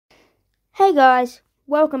Hey guys,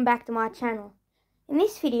 welcome back to my channel. In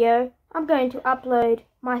this video, I'm going to upload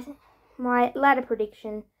my ladder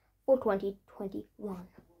prediction for 2021.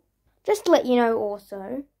 Just to let you know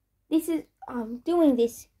also, I'm doing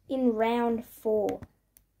this in round 4,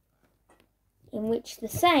 in which the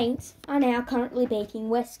Saints are now currently beating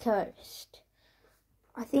West Coast.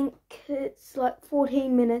 I think it's like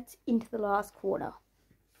 14 minutes into the last quarter.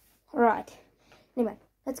 Alright, anyway,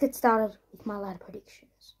 let's get started with my ladder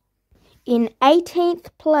predictions. In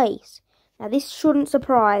 18th place, now this shouldn't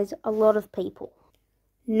surprise a lot of people,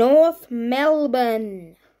 North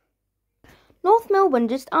Melbourne. North Melbourne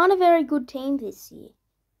just aren't a very good team this year.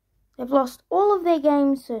 They've lost all of their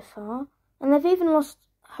games so far, and they've even lost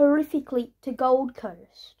horrifically to Gold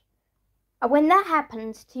Coast. And when that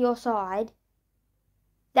happens to your side,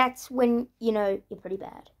 that's when you know you're pretty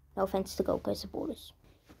bad. No offence to Gold Coast supporters.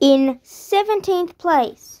 In 17th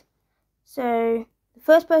place, so the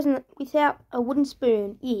first person without a wooden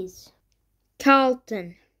spoon is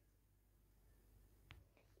Carlton.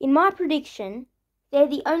 In my prediction, they're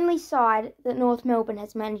the only side that North Melbourne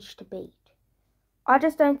has managed to beat. I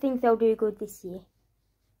just don't think they'll do good this year,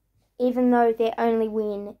 even though their only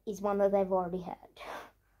win is one that they've already had.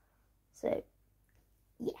 So,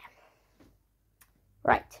 yeah.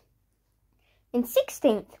 Right. In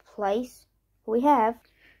 16th place, we have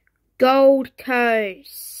Gold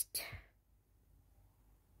Coast.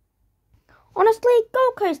 Honestly,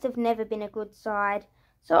 Gold Coast have never been a good side,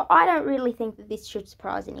 so I don't really think that this should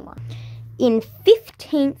surprise anyone. In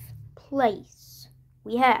 15th place,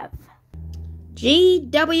 we have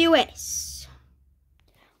GWS.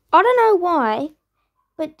 I don't know why,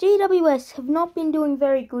 but GWS have not been doing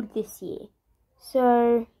very good this year.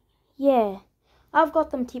 So, yeah, I've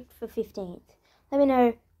got them tipped for 15th. Let me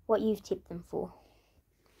know what you've tipped them for.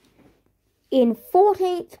 In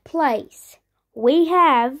 14th place, we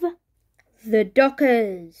have the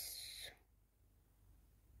Dockers.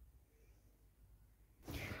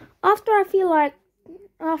 After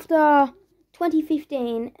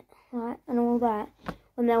 2015, right, and all that,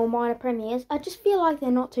 when they were minor premiers, I just feel like they're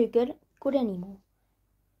not too good anymore.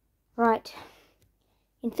 Right.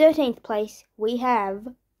 In 13th place, we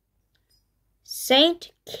have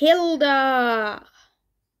St Kilda.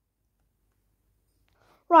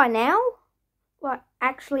 Right now,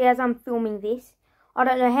 actually as I'm filming this, I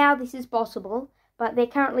don't know how this is possible, but they're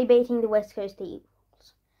currently beating the West Coast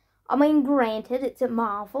Eagles. I mean, granted, it's at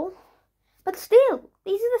Marvel, but still,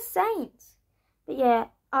 these are the Saints. But yeah,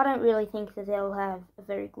 I don't really think that they'll have a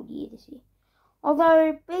very good year this year.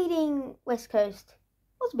 Although, beating West Coast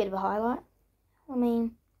was a bit of a highlight. I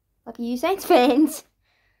mean, lucky you Saints fans.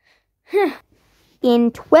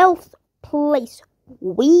 In 12th place,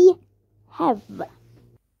 we have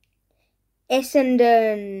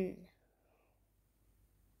Essendon.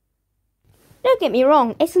 Don't get me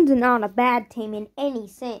wrong, Essendon aren't a bad team in any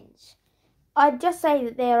sense. I'd just say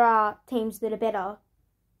that there are teams that are better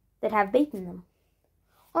that have beaten them.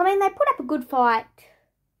 I mean, they put up a good fight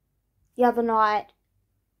the other night.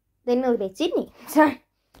 They nearly beat Sydney. So,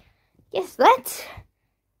 yes, that's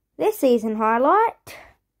their season highlight.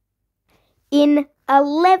 In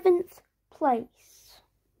 11th place,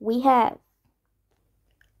 we have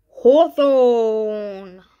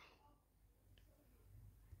Hawthorn.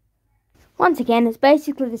 Once again, it's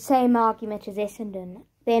basically the same argument as Essendon.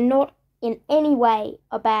 They're not in any way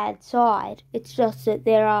a bad side. It's just that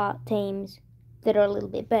there are teams that are a little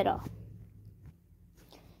bit better.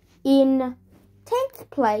 In 10th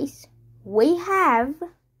place, we have,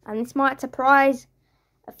 and this might surprise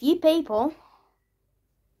a few people,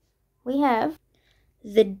 we have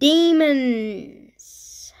the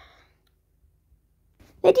Demons.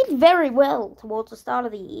 They did very well towards the start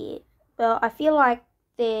of the year, but I feel like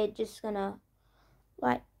they're just gonna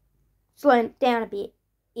slow down a bit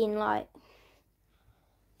in the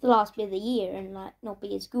last bit of the year and not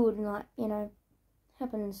be as good and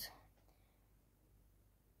happens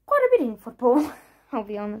quite a bit in football. I'll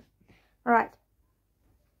be honest. Right.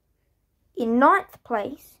 In 9th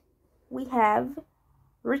place, we have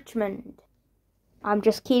Richmond. I'm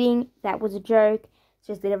just kidding. That was a joke. It's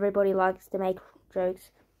just that everybody likes to make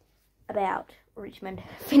jokes about Richmond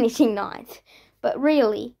finishing 9th. But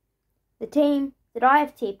really, the team that I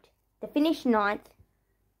have tipped to finish 9th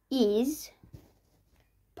is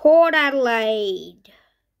Port Adelaide.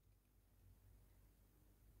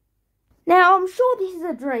 Now, I'm sure this is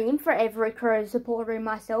a dream for every Crows supporter and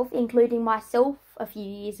myself, including myself a few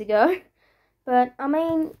years ago. But, I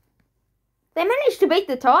mean, they managed to beat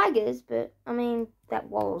the Tigers, but, I mean, that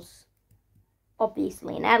was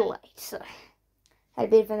obviously in Adelaide, so had a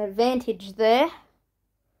bit of an advantage there.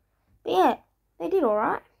 But yeah, they did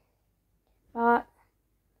alright. But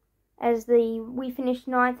as the "We Finished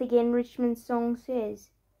Ninth Again" Richmond song says,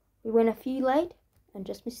 we went a few late and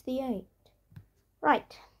just missed the 8.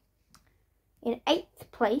 Right. In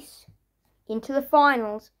 8th place, into the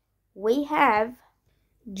finals, we have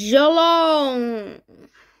Geelong.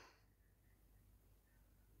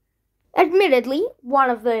 Admittedly, one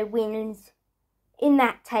of the winners in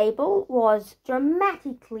that table was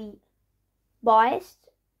dramatically biased.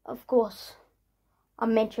 Of course,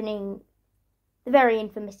 I'm mentioning the very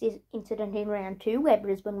infamous incident in round 2 where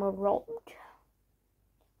Brisbane were robbed.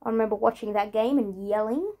 I remember watching that game and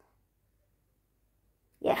yelling.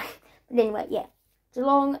 Yeah, but anyway, yeah.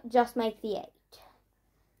 Geelong just make the 8.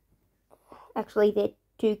 Actually, they're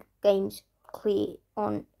 2 games clear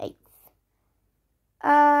on 8th.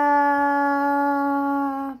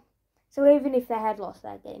 So even if they had lost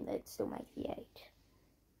that game, they'd still make the 8.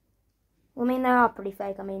 Well, I mean, they are pretty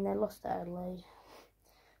fake. I mean, they lost to Adelaide.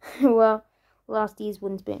 Well, last year's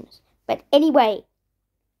wooden spoons. But anyway,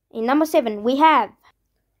 in number 7, we have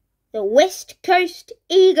the West Coast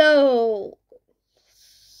Eagles.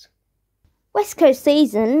 West Coast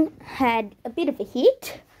season had a bit of a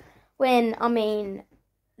hit when,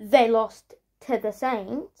 they lost to the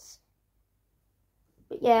Saints.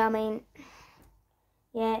 But yeah,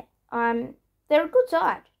 they're a good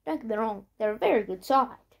side. Don't get me wrong, they're a very good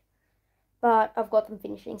side. But I've got them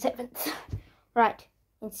finishing 7th. Right,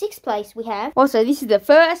 in 6th place we have... Also, this is the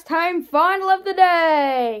first home final of the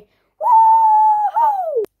day!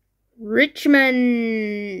 Woo-hoo!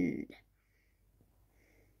 Richmond.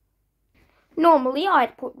 Normally,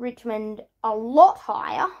 I'd put Richmond a lot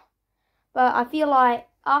higher. But I feel like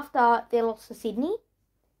after their loss to Sydney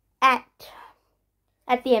at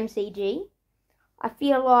the MCG, I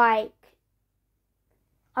feel like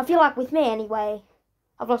with me anyway,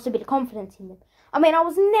 I've lost a bit of confidence in them. I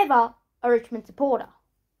was never a Richmond supporter,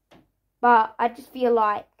 but I just feel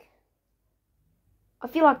like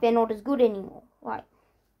they're not as good anymore. Like,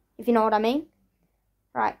 if you know what I mean.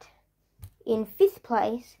 Right. In 5th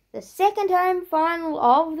place, the second home final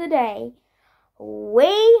of the day,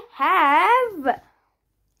 we have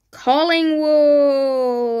Collingwood.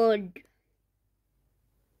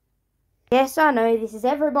 Yes, I know, this is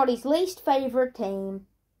everybody's least favourite team.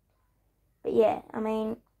 But yeah,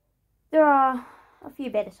 there are a few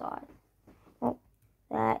better sides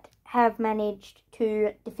that have managed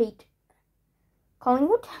to defeat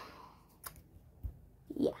Collingwood.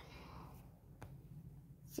 Yeah.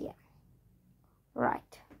 So yeah.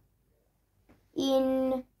 Right.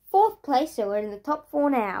 In 4th place, so we're in the top 4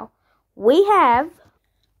 now, we have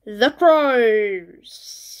the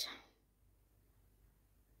Crows.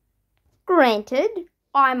 Granted,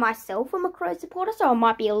 I myself am a Crows supporter, so I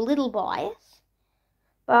might be a little biased.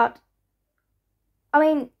 But,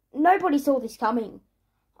 nobody saw this coming.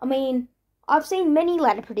 I've seen many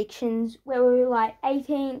ladder predictions where we were like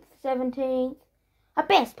 18th, 17th, at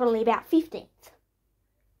best probably about 15th.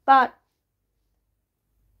 But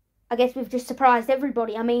I guess we've just surprised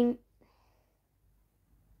everybody.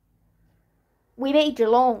 We beat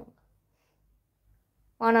Geelong,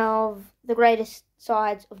 one of the greatest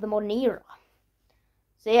sides of the modern era.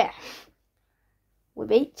 So yeah, we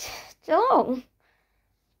beat Geelong.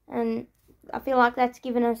 And I feel like that's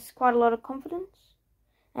given us quite a lot of confidence.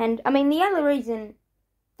 And, the only reason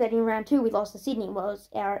that in round 2 we lost to Sydney was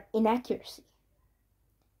our inaccuracy.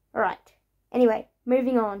 Alright, anyway,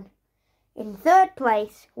 moving on. In 3rd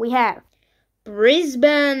place, we have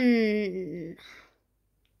Brisbane.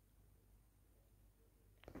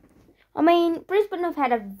 Brisbane have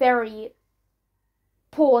had a very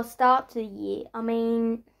poor start to the year.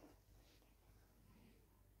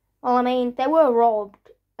 They were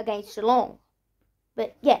robbed against Geelong.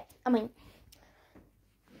 But, yeah,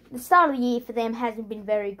 the start of the year for them hasn't been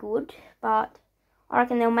very good. But I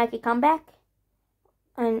reckon they'll make a comeback.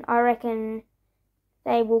 And I reckon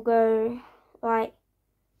they will go, the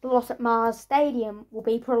loss at Mars Stadium will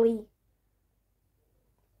be probably,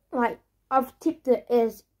 I've tipped it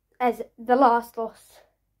as the last loss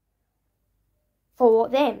for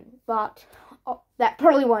them, but that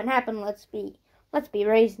probably won't happen. Let's be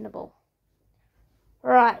reasonable.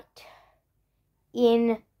 Right.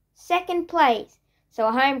 In 2nd place, so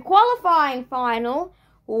a home qualifying final,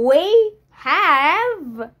 we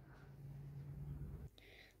have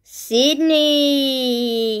Sydney.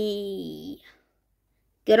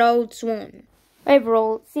 Good old Swan.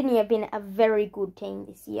 Overall, Sydney have been a very good team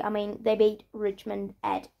this year. They beat Richmond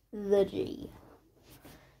at the G.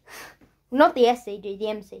 Not the SCG, the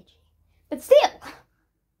MCG. But still.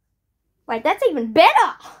 That's even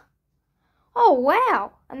better. Oh,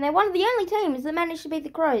 wow. And they're one of the only teams that managed to beat the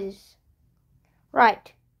Crows.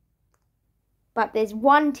 Right. But there's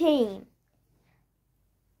one team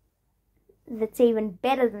that's even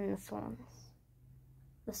better than the Swans.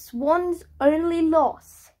 The Swans' only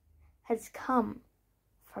loss has come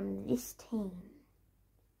from this team.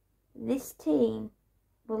 This team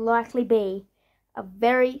will likely be a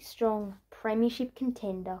very strong premiership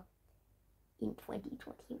contender in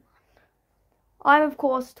 2021. I'm of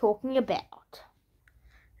course talking about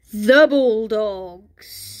the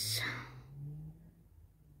Bulldogs.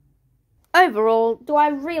 Overall, do I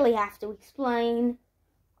really have to explain?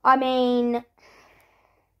 I mean,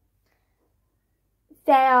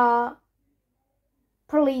 they are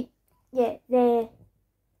probably, they're going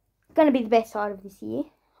to be the best side of this year,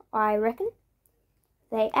 I reckon.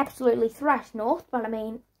 They absolutely thrashed North, but I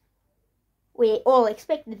mean, we all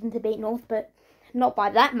expected them to beat North, but not by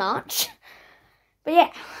that much. But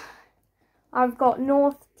yeah, I've got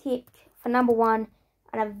North tipped for number 1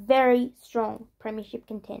 and a very strong premiership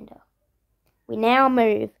contender. We now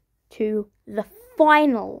move to the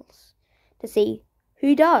finals to see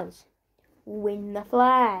who does win the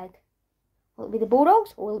flag. Will it be the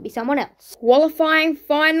Bulldogs or will it be someone else? Qualifying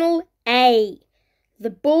final A.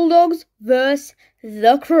 The Bulldogs versus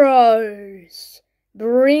the Crows.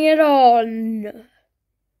 Bring it on.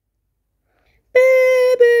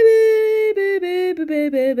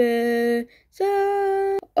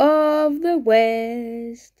 Son of the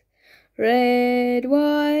West. Red,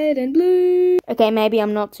 white and blue. Okay, maybe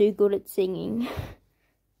I'm not too good at singing.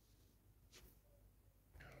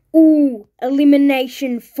 Ooh,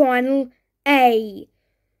 elimination final A.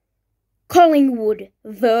 Collingwood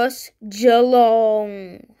versus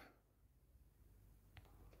Geelong.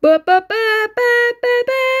 Good old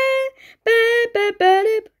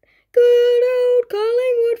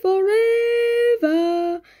Collingwood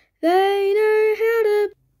forever. They know how to.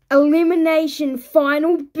 Elimination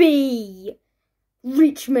final B.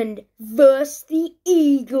 Richmond versus the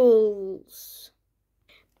Eagles.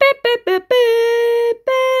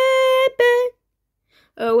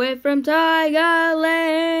 Away from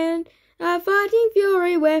Tigerland, a fighting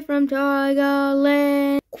fury, we're from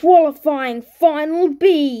Tigerland. Qualifying final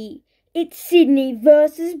B. It's Sydney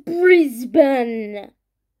versus Brisbane.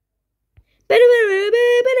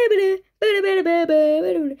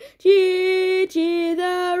 Cheer, cheer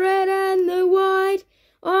the red and the white,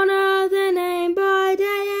 honour the name by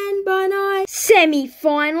day and by night.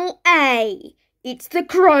 Semi-final A. It's the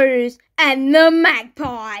Crows and the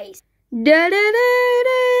Magpies. Da da da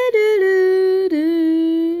da da da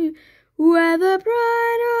da. We're the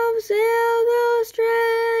pride of South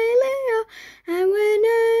Australia, and we're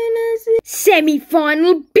known as the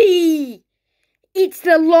semi-final B. It's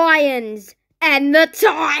the Lions and the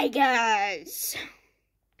Tigers.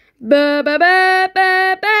 Ba ba ba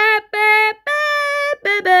ba ba ba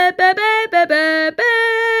ba ba ba ba ba ba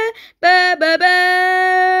ba ba ba.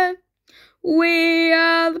 We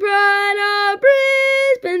are the pride of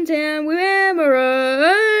Brisbane town. We wear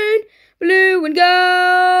maroon, blue and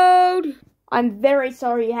gold. I'm very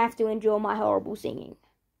sorry you have to endure my horrible singing.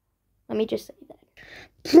 Let me just say that.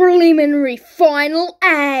 Preliminary final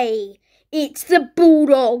A. It's the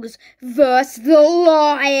Bulldogs versus the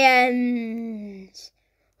Lions.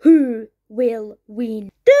 Who will win?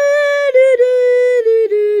 Do, do, do,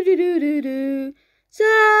 do, do, do, do, do.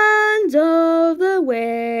 Sons of the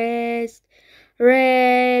West,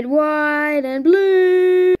 red, white and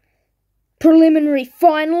blue. Preliminary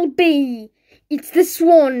final B. It's the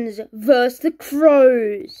Swans versus the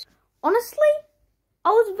Crows. Honestly,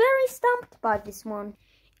 I was very stumped by this one.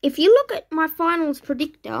 If you look at my finals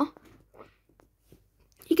predictor,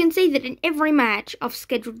 you can see that in every match I've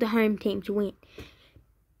scheduled the home team to win,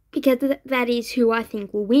 because that is who I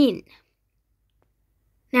think will win.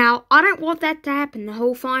 Now, I don't want that to happen the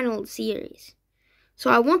whole final series, so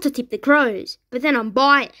I want to tip the Crows, but then I'm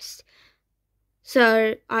biased.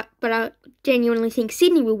 So, but I genuinely think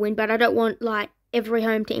Sydney will win, but I don't want every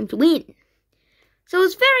home team to win. So I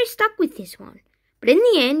was very stuck with this one, but in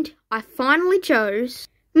the end, I finally chose.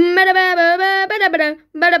 Cheer,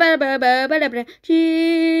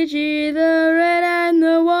 cheer the red and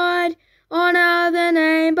the white, honour the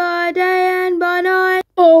name by day and by night.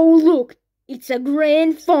 Oh look, it's a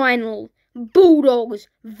grand final. Bulldogs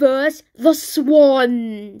versus the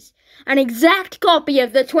Swans. An exact copy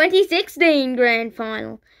of the 2016 grand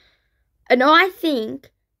final. And I think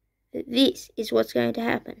that this is what's going to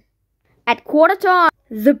happen. At quarter time,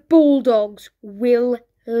 the Bulldogs will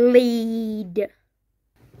lead.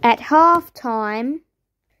 At half-time,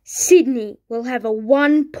 Sydney will have a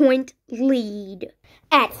 1-point lead.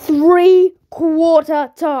 At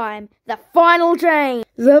 3/4 time, the final change,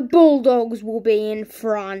 the Bulldogs will be in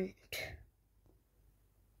front.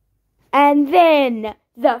 And then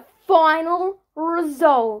the final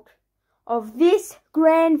result of this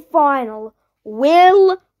grand final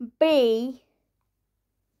will be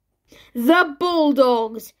the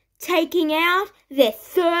Bulldogs taking out their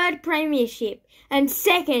third premiership and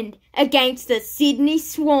second against the Sydney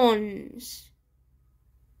Swans.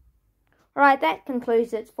 Right, that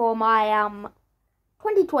concludes it for my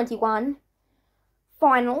 2021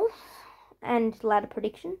 final and ladder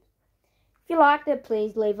predictions. If you liked it,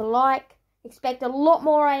 please leave a like. Expect a lot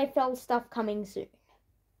more AFL stuff coming soon.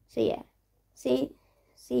 So yeah, see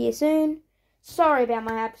you soon. Sorry about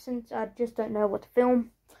my absence, I just don't know what to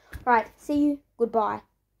film. Right, see you, goodbye,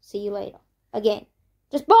 see you later. Again,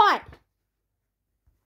 just bye!